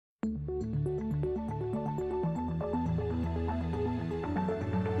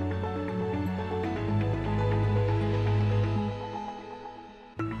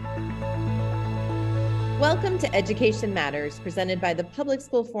Welcome to Education Matters, presented by the Public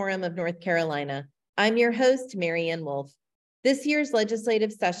School Forum of North Carolina. I'm your host, Mary Ann Wolf. This year's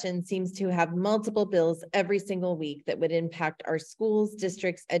legislative session seems to have multiple bills every single week that would impact our schools,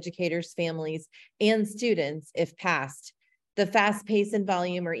 districts, educators, families, and students if passed. The fast pace and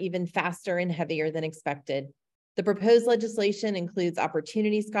volume are even faster and heavier than expected. The proposed legislation includes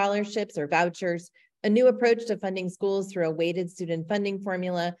opportunity scholarships or vouchers, a new approach to funding schools through a weighted student funding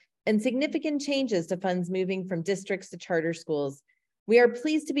formula, and significant changes to funds moving from districts to charter schools. We are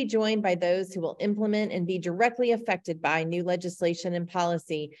pleased to be joined by those who will implement and be directly affected by new legislation and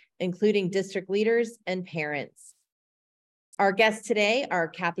policy, including district leaders and parents. Our guests today are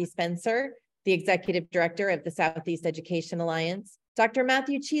Kathy Spencer, the Executive Director of the Southeast Education Alliance, Dr.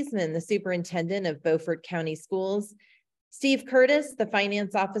 Matthew Cheeseman, the Superintendent of Beaufort County Schools, Steve Curtis, the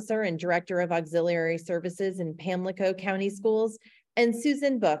Finance Officer and Director of Auxiliary Services in Pamlico County Schools, and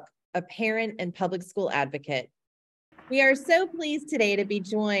Susan Book, a parent and public school advocate. We are so pleased today to be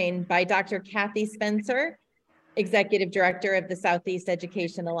joined by Dr. Kathy Spencer, Executive Director of the Southeast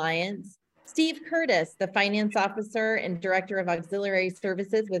Education Alliance, Steve Curtis, the Finance Officer and Director of Auxiliary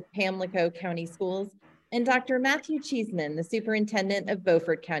Services with Pamlico County Schools, and Dr. Matthew Cheeseman, the Superintendent of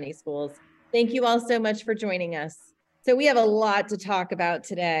Beaufort County Schools. Thank you all so much for joining us. So we have a lot to talk about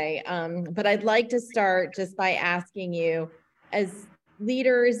today, but I'd like to start just by asking you, as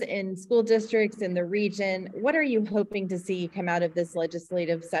leaders in school districts in the region, what are you hoping to see come out of this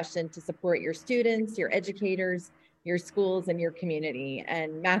legislative session to support your students, your educators, your schools, and your community?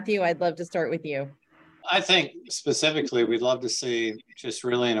 And Matthew, I'd love to start with you. I think specifically, we'd love to see just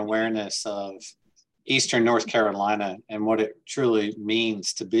really an awareness of Eastern North Carolina and what it truly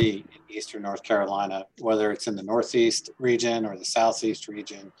means to be in Eastern North Carolina, whether it's in the Northeast region or the Southeast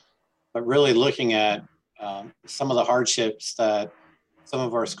region, but really looking at some of the hardships that some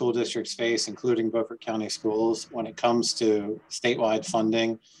of our school districts face, including Beaufort County Schools, when it comes to statewide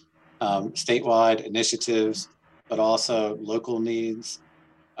funding, statewide initiatives, but also local needs.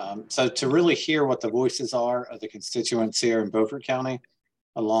 So to really hear what the voices are of the constituents here in Beaufort County,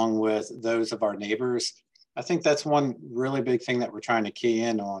 along with those of our neighbors, I think that's one really big thing that we're trying to key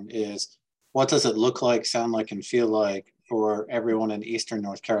in on is what does it look like, sound like, and feel like for everyone in Eastern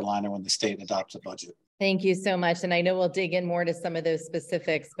North Carolina when the state adopts a budget. Thank you so much. And I know we'll dig in more to some of those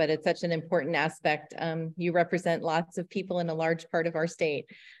specifics, but it's such an important aspect. You represent lots of people in a large part of our state.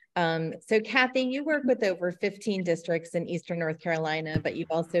 So Kathy, you work with over 15 districts in Eastern North Carolina, but you've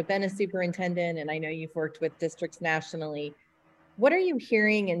also been a superintendent, and I know you've worked with districts nationally. What are you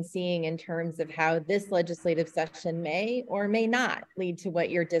hearing and seeing in terms of how this legislative session may or may not lead to what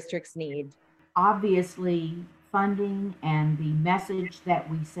your districts need? Obviously, funding and the message that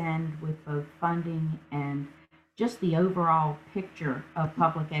we send with both funding and just the overall picture of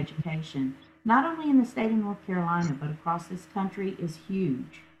public education, not only in the state of North Carolina, but across this country, is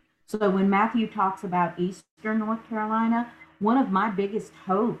huge. So when Matthew talks about Eastern North Carolina, one of my biggest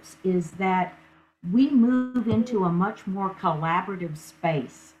hopes is that we move into a much more collaborative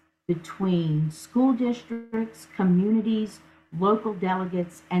space between school districts, communities, local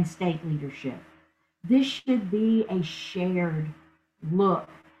delegates, and state leadership. This should be a shared look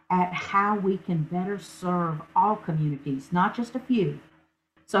at how we can better serve all communities, not just a few.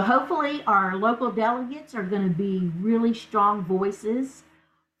 So hopefully our local delegates are going to be really strong voices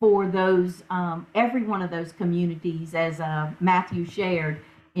for those, every one of those communities, as Matthew shared,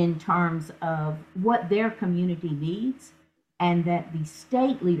 in terms of what their community needs, and that the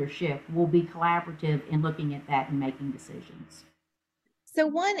state leadership will be collaborative in looking at that and making decisions. So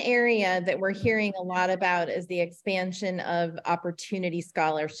one area that we're hearing a lot about is the expansion of opportunity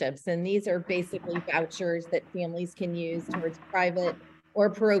scholarships. And these are basically vouchers that families can use towards private or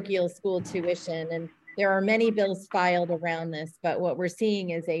parochial school tuition. And there are many bills filed around this, but what we're seeing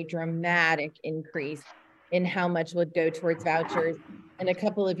is a dramatic increase in how much would go towards vouchers. In a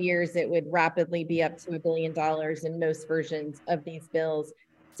couple of years, it would rapidly be up to $1 billion in most versions of these bills.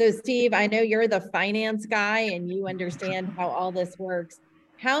 So Steve, I know you're the finance guy and you understand how all this works.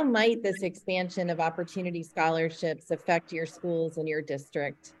 How might this expansion of opportunity scholarships affect your schools and your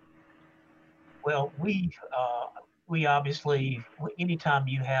district? Well, we obviously, anytime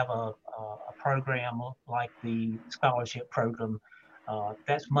you have a program like the scholarship program,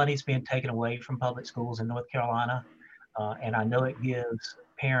 that's money's being taken away from public schools in North Carolina. And I know it gives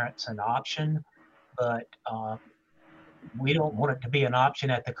parents an option, but we don't want it to be an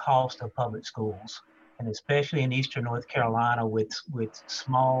option at the cost of public schools. And especially in Eastern North Carolina with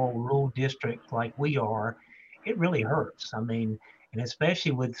small rural districts like we are, it really hurts. I mean, and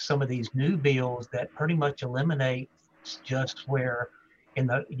especially with some of these new bills that pretty much eliminate just where in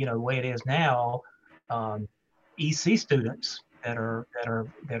the way it is now, EC students that are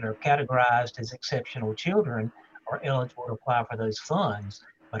categorized as exceptional children are eligible to apply for those funds.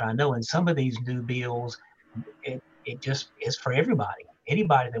 But I know in some of these new bills, it just is for everybody.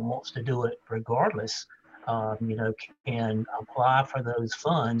 Anybody that wants to do it, regardless, can apply for those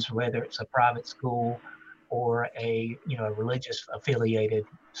funds, whether it's a private school or a religious affiliated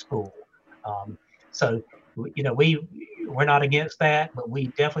school. So we're not against that, but we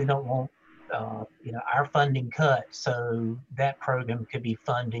definitely don't want our funding cut, so that program could be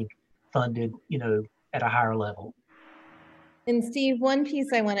funded at a higher level. And Steve, one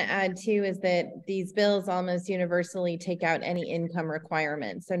piece I want to add too is that these bills almost universally take out any income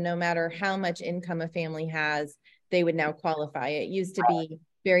requirement. So no matter how much income a family has, they would now qualify. It used to be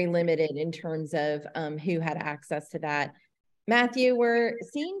very limited in terms of who had access to that. Matthew, we're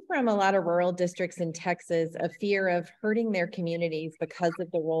seeing from a lot of rural districts in Texas a fear of hurting their communities because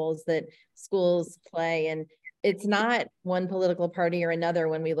of the roles that schools play. And it's not one political party or another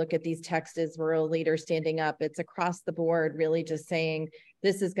when we look at these Texas rural leaders standing up. It's across the board, really just saying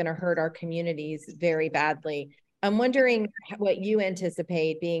this is going to hurt our communities very badly. I'm wondering what you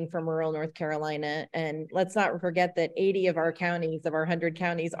anticipate being from rural North Carolina. And let's not forget that 80 of our counties, of our 100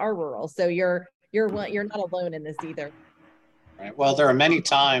 counties, are rural. So you're not alone in this either. Right. Well, there are many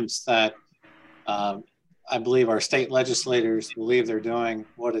times that I believe our state legislators believe they're doing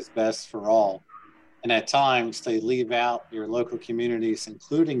what is best for all. And at times they leave out your local communities,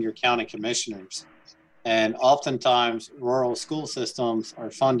 including your county commissioners. And oftentimes rural school systems are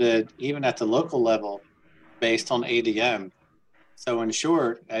funded even at the local level based on ADM. So in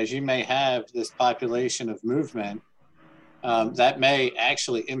short, as you may have this population of movement, that may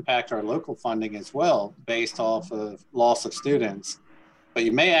actually impact our local funding as well based off of loss of students. But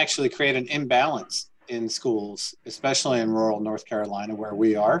you may actually create an imbalance in schools, especially in rural North Carolina where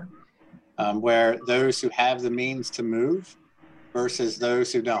we are. Where those who have the means to move versus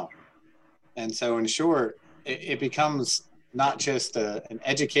those who don't. And so in short, it becomes not just an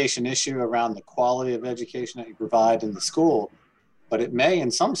education issue around the quality of education that you provide in the school, but it may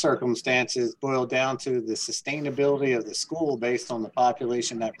in some circumstances boil down to the sustainability of the school based on the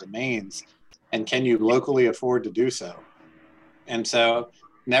population that remains, and can you locally afford to do so? And so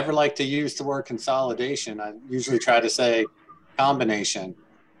never like to use the word consolidation. I usually try to say combination.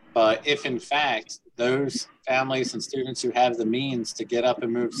 But if in fact those families and students who have the means to get up and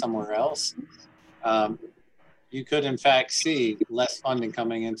move somewhere else, you could in fact see less funding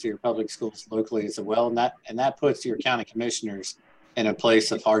coming into your public schools locally as well. And that puts your county commissioners in a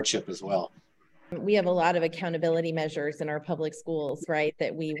place of hardship as well. We have a lot of accountability measures in our public schools, right,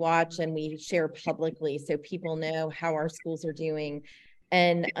 that we watch and we share publicly so people know how our schools are doing.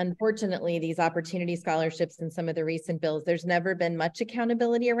 And unfortunately, these opportunity scholarships in some of the recent bills, there's never been much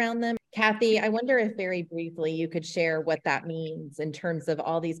accountability around them. Kathy, I wonder if very briefly you could share what that means in terms of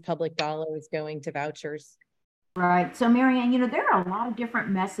all these public dollars going to vouchers. Right. So, Marianne, there are a lot of different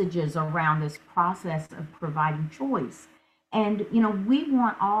messages around this process of providing choice. And, we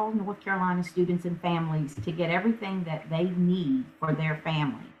want all North Carolina students and families to get everything that they need for their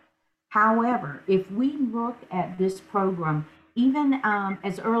family. However, if we look at this program, even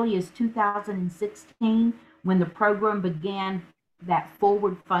as early as 2016, when the program began that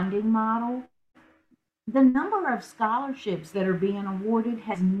forward funding model, the number of scholarships that are being awarded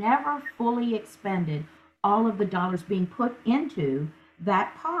has never fully expended all of the dollars being put into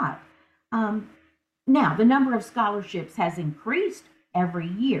that pot. Now, the number of scholarships has increased every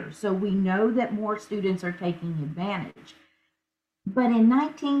year, so we know that more students are taking advantage. But in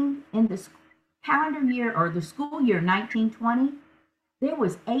the calendar year or the school year 1920, there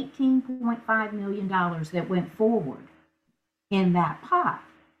was $18.5 million that went forward in that pot.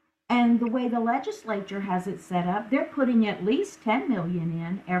 And the way the legislature has it set up, they're putting at least $10 million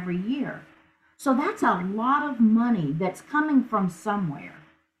in every year. So that's a lot of money that's coming from somewhere.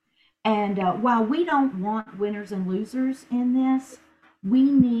 And while we don't want winners and losers in this, we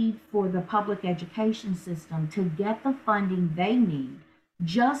need for the public education system to get the funding they need,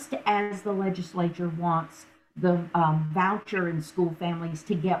 just as the legislature wants the voucher and school families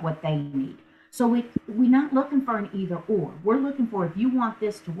to get what they need. So we're not looking for an either or. We're looking for, if you want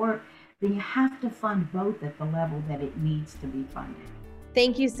this to work, then you have to fund both at the level that it needs to be funded.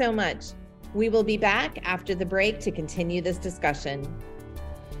 Thank you so much. We will be back after the break to continue this discussion.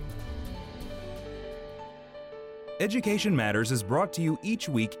 Education Matters is brought to you each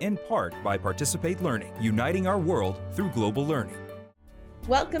week in part by Participate Learning, uniting our world through global learning.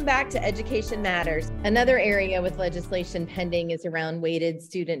 Welcome back to Education Matters. Another area with legislation pending is around weighted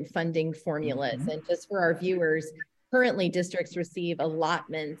student funding formulas. And just for our viewers, Currently, districts receive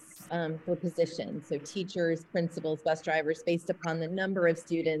allotments for positions, so teachers, principals, bus drivers, based upon the number of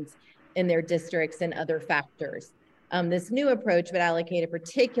students in their districts and other factors. This new approach would allocate a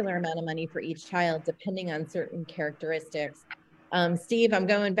particular amount of money for each child, depending on certain characteristics. Steve, I'm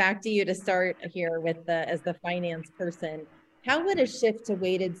going back to you to start here with as the finance person. How would a shift to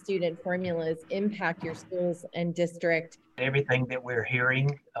weighted student formulas impact your schools and district? Everything that we're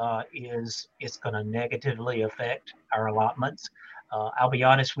hearing is it's going to negatively affect our allotments. I'll be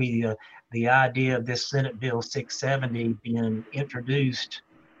honest with you, the idea of this Senate Bill 670 being introduced,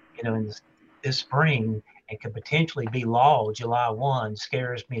 in this spring and could potentially be law July 1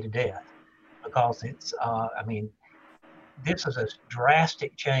 scares me to death, because it's, this is a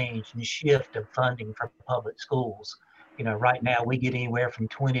drastic change and shift of funding for public schools. Right now we get anywhere from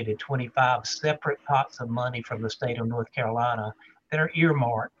 20 to 25 separate pots of money from the state of North Carolina that are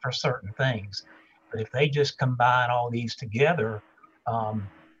earmarked for certain things. But if they just combine all these together,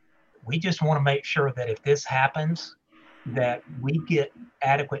 we just want to make sure that if this happens, that we get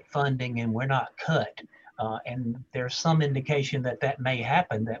adequate funding and we're not cut. And there's some indication that that may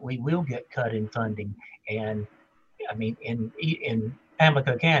happen, that we will get cut in funding. And in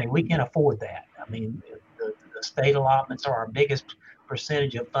Pamlico County, we can afford that. The state allotments are our biggest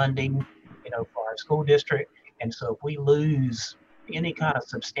percentage of funding, for our school district. And so if we lose any kind of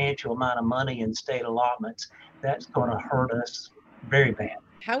substantial amount of money in state allotments, that's going to hurt us very bad.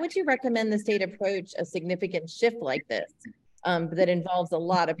 How would you recommend the state approach a significant shift like this that involves a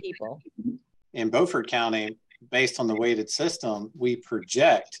lot of people? In Beaufort County, based on the weighted system, we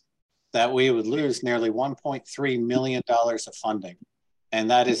project that we would lose nearly $1.3 million of funding. And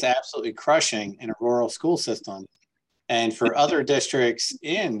that is absolutely crushing in a rural school system. And for other districts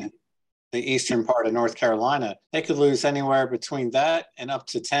in the eastern part of North Carolina, they could lose anywhere between that and up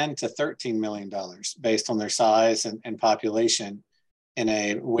to $10 to $13 million based on their size and population in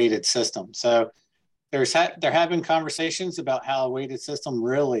a weighted system. So there have been conversations about how a weighted system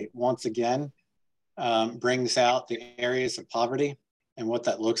really, once again, brings out the areas of poverty and what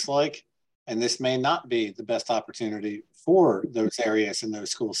that looks like. And this may not be the best opportunity for those areas in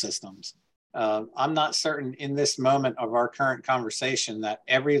those school systems. I'm not certain in this moment of our current conversation that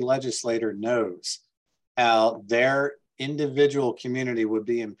every legislator knows how their individual community would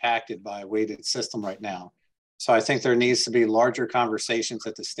be impacted by a weighted system right now. So I think there needs to be larger conversations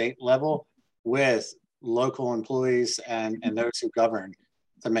at the state level with local employees and those who govern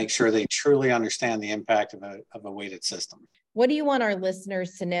to make sure they truly understand the impact of a weighted system. What do you want our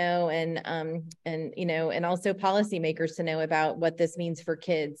listeners to know and also policymakers to know about what this means for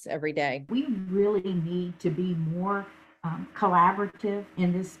kids every day? We really need to be more collaborative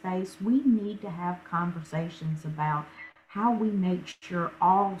in this space. We need to have conversations about how we make sure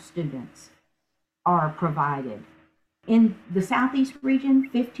all students are provided. In the Southeast region,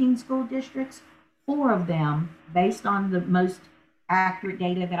 15 school districts, 4 of them, based on the most accurate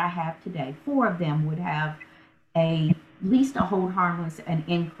data that I have today, 4 of them would have at least a hold harmless and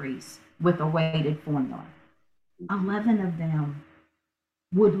increase with a weighted formula. 11 of them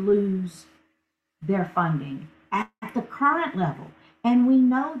would lose their funding at the current level. And we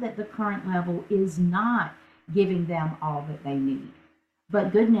know that the current level is not giving them all that they need.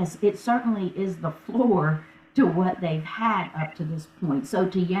 But goodness, it certainly is the floor to what they've had up to this point. So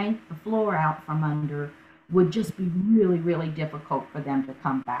to yank the floor out from under would just be really, really difficult for them to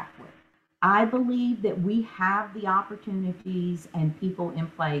come back with. I believe that we have the opportunities and people in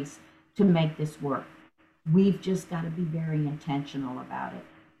place to make this work. We've just got to be very intentional about it.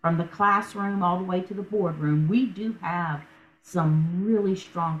 From the classroom all the way to the boardroom, we do have some really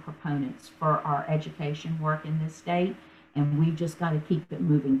strong proponents for our education work in this state, and we've just got to keep it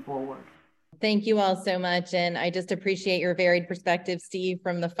moving forward. Thank you all so much. And I just appreciate your varied perspective, Steve,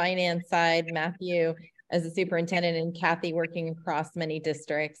 from the finance side, Matthew, as a superintendent, and Kathy working across many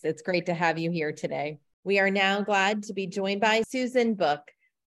districts. It's great to have you here today. We are now glad to be joined by Susan Book,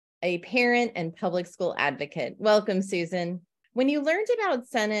 a parent and public school advocate. Welcome, Susan. When you learned about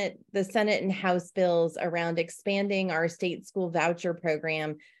the Senate and House bills around expanding our state school voucher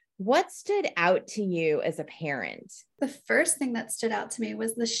program, what stood out to you as a parent? The first thing that stood out to me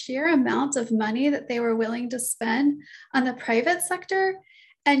was the sheer amount of money that they were willing to spend on the private sector.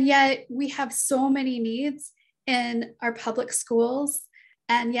 And yet we have so many needs in our public schools,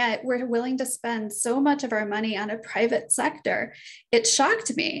 and yet we're willing to spend so much of our money on a private sector. It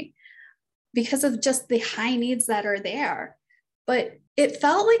shocked me because of just the high needs that are there. But it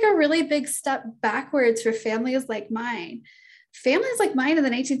felt like a really big step backwards for families like mine. Families like mine in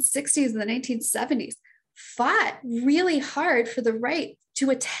the 1960s and the 1970s fought really hard for the right to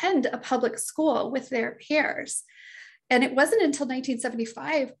attend a public school with their peers. And it wasn't until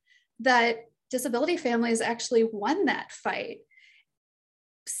 1975 that disability families actually won that fight.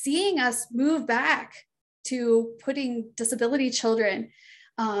 Seeing us move back to putting disability children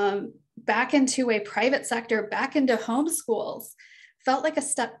back into a private sector, back into homeschools, felt like a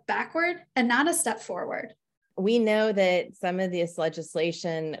step backward and not a step forward. We know that some of this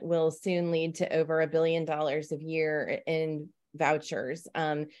legislation will soon lead to over $1 billion a year in vouchers,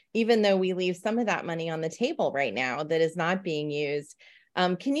 even though we leave some of that money on the table right now that is not being used.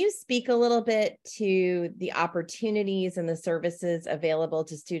 Can you speak a little bit to the opportunities and the services available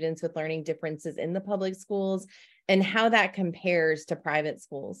to students with learning differences in the public schools and how that compares to private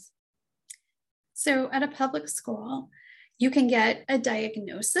schools? So at a public school, you can get a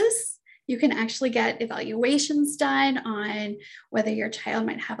diagnosis. You can actually get evaluations done on whether your child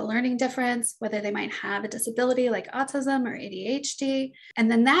might have a learning difference, whether they might have a disability like autism or ADHD. And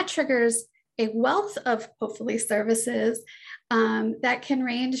then that triggers a wealth of hopefully services that can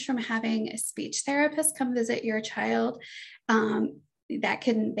range from having a speech therapist come visit your child. They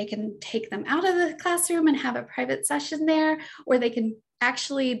can take them out of the classroom and have a private session there, or they can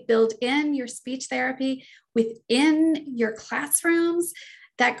actually build in your speech therapy within your classrooms.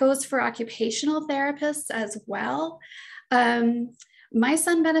 That goes for occupational therapists as well. My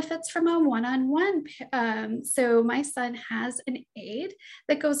son benefits from a one-on-one. So my son has an aide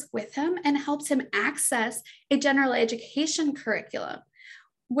that goes with him and helps him access a general education curriculum,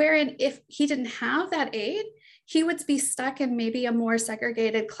 wherein if he didn't have that aide, he would be stuck in maybe a more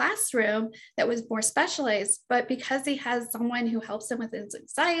segregated classroom that was more specialized. But because he has someone who helps him with his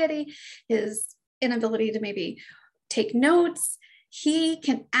anxiety, his inability to maybe take notes, he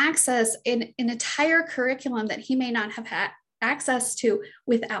can access an entire curriculum that he may not have had access to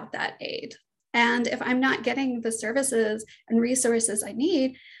without that aid. And if I'm not getting the services and resources I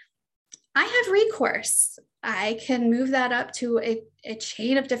need, I have recourse. I can move that up to a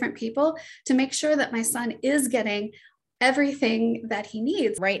chain of different people to make sure that my son is getting everything that he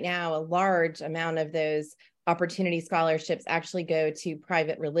needs. Right now, a large amount of those opportunity scholarships actually go to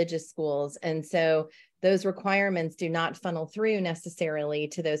private religious schools. And so those requirements do not funnel through necessarily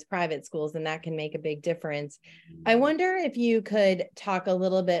to those private schools, and that can make a big difference. I wonder if you could talk a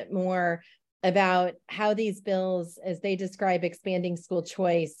little bit more about how these bills, as they describe expanding school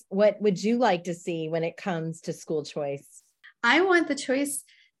choice, what would you like to see when it comes to school choice? I want the choice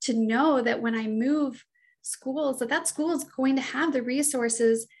to know that when I move schools, that school is going to have the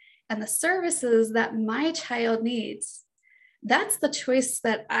resources and the services that my child needs. That's the choice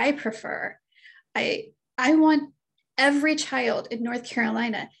that I prefer. I want every child in North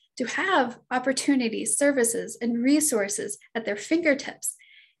Carolina to have opportunities, services, and resources at their fingertips.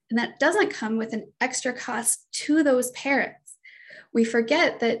 And that doesn't come with an extra cost to those parents. We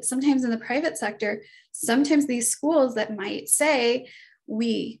forget that sometimes in the private sector, sometimes these schools that might say,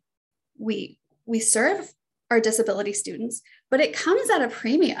 we serve our disability students, but it comes at a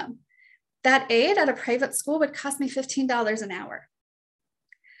premium. That aid at a private school would cost me $15 an hour.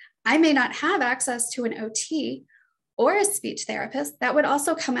 I may not have access to an OT or a speech therapist. That would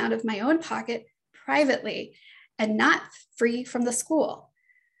also come out of my own pocket privately and not free from the school.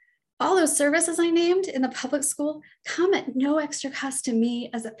 All those services I named in the public school come at no extra cost to me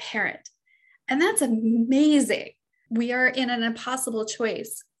as a parent. And that's amazing. We are in an impossible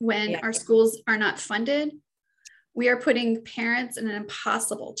choice when our schools are not funded. We are putting parents in an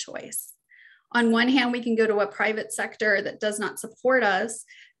impossible choice. On one hand, we can go to a private sector that does not support us,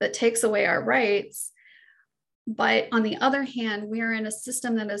 that takes away our rights. But on the other hand, we are in a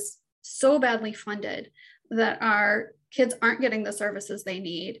system that is so badly funded that our kids aren't getting the services they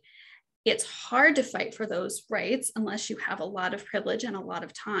need. It's hard to fight for those rights unless you have a lot of privilege and a lot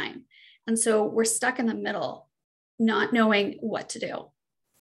of time. And so we're stuck in the middle, not knowing what to do.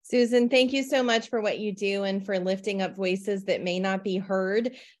 Susan, thank you so much for what you do and for lifting up voices that may not be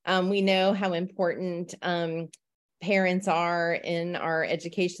heard. We know how important parents are in our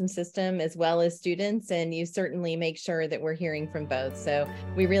education system as well as students, and you certainly make sure that we're hearing from both. So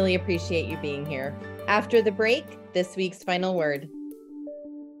we really appreciate you being here. After the break, this week's final word.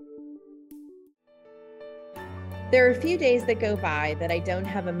 There are a few days that go by that I don't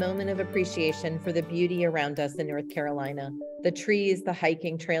have a moment of appreciation for the beauty around us in North Carolina. The trees, the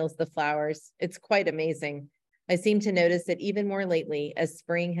hiking trails, the flowers. It's quite amazing. I seem to notice it even more lately as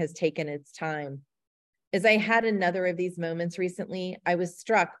spring has taken its time. As I had another of these moments recently, I was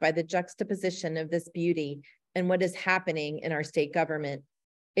struck by the juxtaposition of this beauty and what is happening in our state government.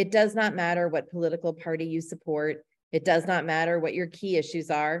 It does not matter what political party you support. It does not matter what your key issues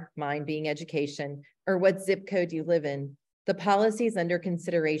are, mine being education, or what zip code you live in. The policies under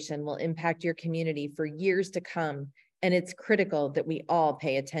consideration will impact your community for years to come, and it's critical that we all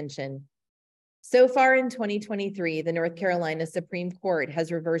pay attention. So far in 2023, the North Carolina Supreme Court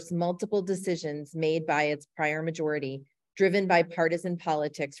has reversed multiple decisions made by its prior majority, driven by partisan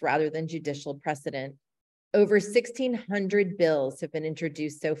politics rather than judicial precedent. Over 1,600 bills have been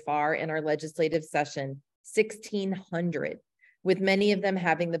introduced so far in our legislative session, 1,600, with many of them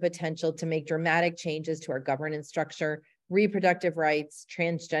having the potential to make dramatic changes to our governance structure, reproductive rights,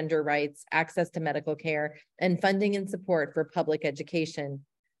 transgender rights, access to medical care, and funding and support for public education.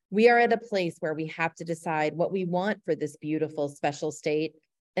 We are at a place where we have to decide what we want for this beautiful, special state,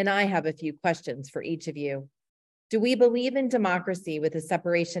 and I have a few questions for each of you. Do we believe in democracy with a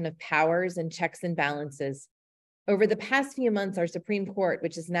separation of powers and checks and balances? Over the past few months, our Supreme Court,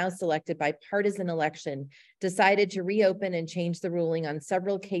 which is now selected by partisan election, decided to reopen and change the ruling on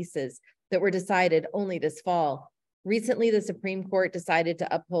several cases that were decided only this fall. Recently, the Supreme Court decided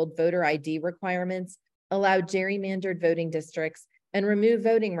to uphold voter ID requirements, allow gerrymandered voting districts, and remove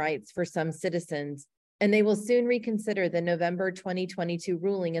voting rights for some citizens. And they will soon reconsider the November 2022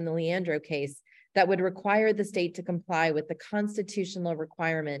 ruling in the Leandro case that would require the state to comply with the constitutional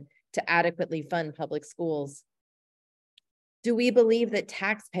requirement to adequately fund public schools. Do we believe that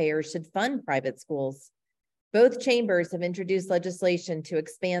taxpayers should fund private schools? Both chambers have introduced legislation to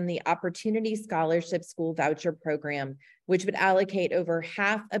expand the Opportunity Scholarship School Voucher Program, which would allocate over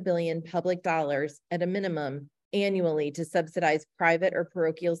 $500 million public dollars at a minimum annually to subsidize private or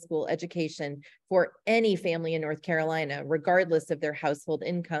parochial school education for any family in North Carolina, regardless of their household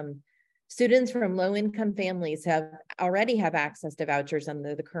income. Students from low-income families already have access to vouchers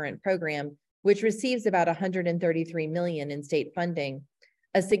under the current program, which receives about $133 million in state funding.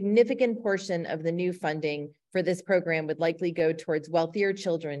 A significant portion of the new funding for this program would likely go towards wealthier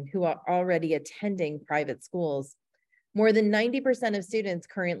children who are already attending private schools. More than 90% of students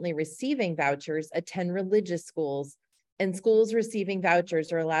currently receiving vouchers attend religious schools, and schools receiving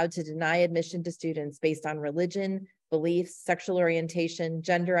vouchers are allowed to deny admission to students based on religion, beliefs, sexual orientation,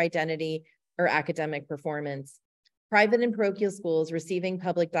 gender identity, or academic performance. Private and parochial schools receiving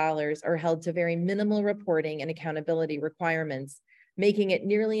public dollars are held to very minimal reporting and accountability requirements, making it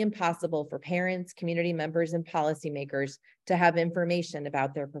nearly impossible for parents, community members, and policymakers to have information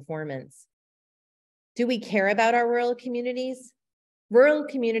about their performance. Do we care about our rural communities? Rural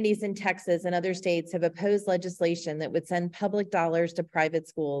communities in Texas and other states have opposed legislation that would send public dollars to private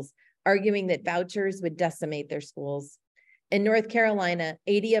schools, arguing that vouchers would decimate their schools. In North Carolina,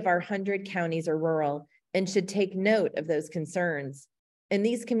 80 of our 100 counties are rural and should take note of those concerns. In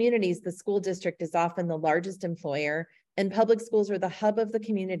these communities, the school district is often the largest employer, and public schools are the hub of the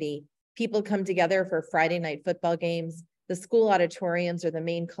community. People come together for Friday night football games. The school auditoriums are the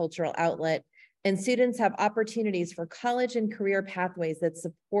main cultural outlet, and students have opportunities for college and career pathways that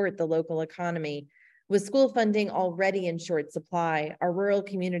support the local economy. With school funding already in short supply, our rural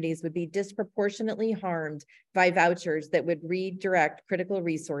communities would be disproportionately harmed by vouchers that would redirect critical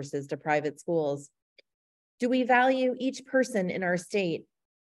resources to private schools. Do we value each person in our state?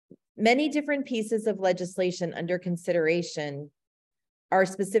 Many different pieces of legislation under consideration are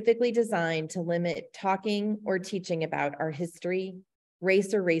specifically designed to limit talking or teaching about our history,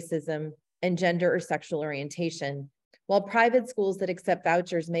 race or racism, and gender or sexual orientation. While private schools that accept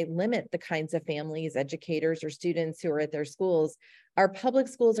vouchers may limit the kinds of families, educators, or students who are at their schools, our public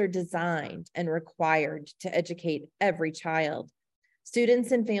schools are designed and required to educate every child.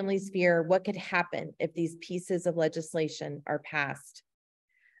 Students and families fear what could happen if these pieces of legislation are passed.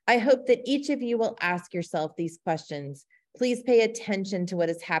 I hope that each of you will ask yourself these questions. Please pay attention to what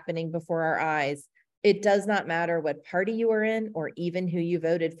is happening before our eyes. It does not matter what party you are in or even who you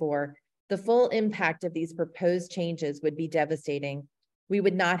voted for. The full impact of these proposed changes would be devastating. We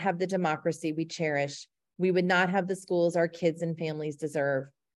would not have the democracy we cherish. We would not have the schools our kids and families deserve.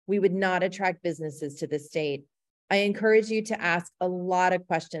 We would not attract businesses to the state. I encourage you to ask a lot of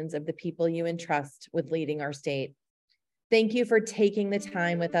questions of the people you entrust with leading our state. Thank you for taking the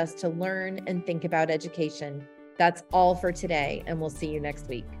time with us to learn and think about education. That's all for today, and we'll see you next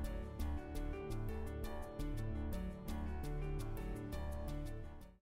week.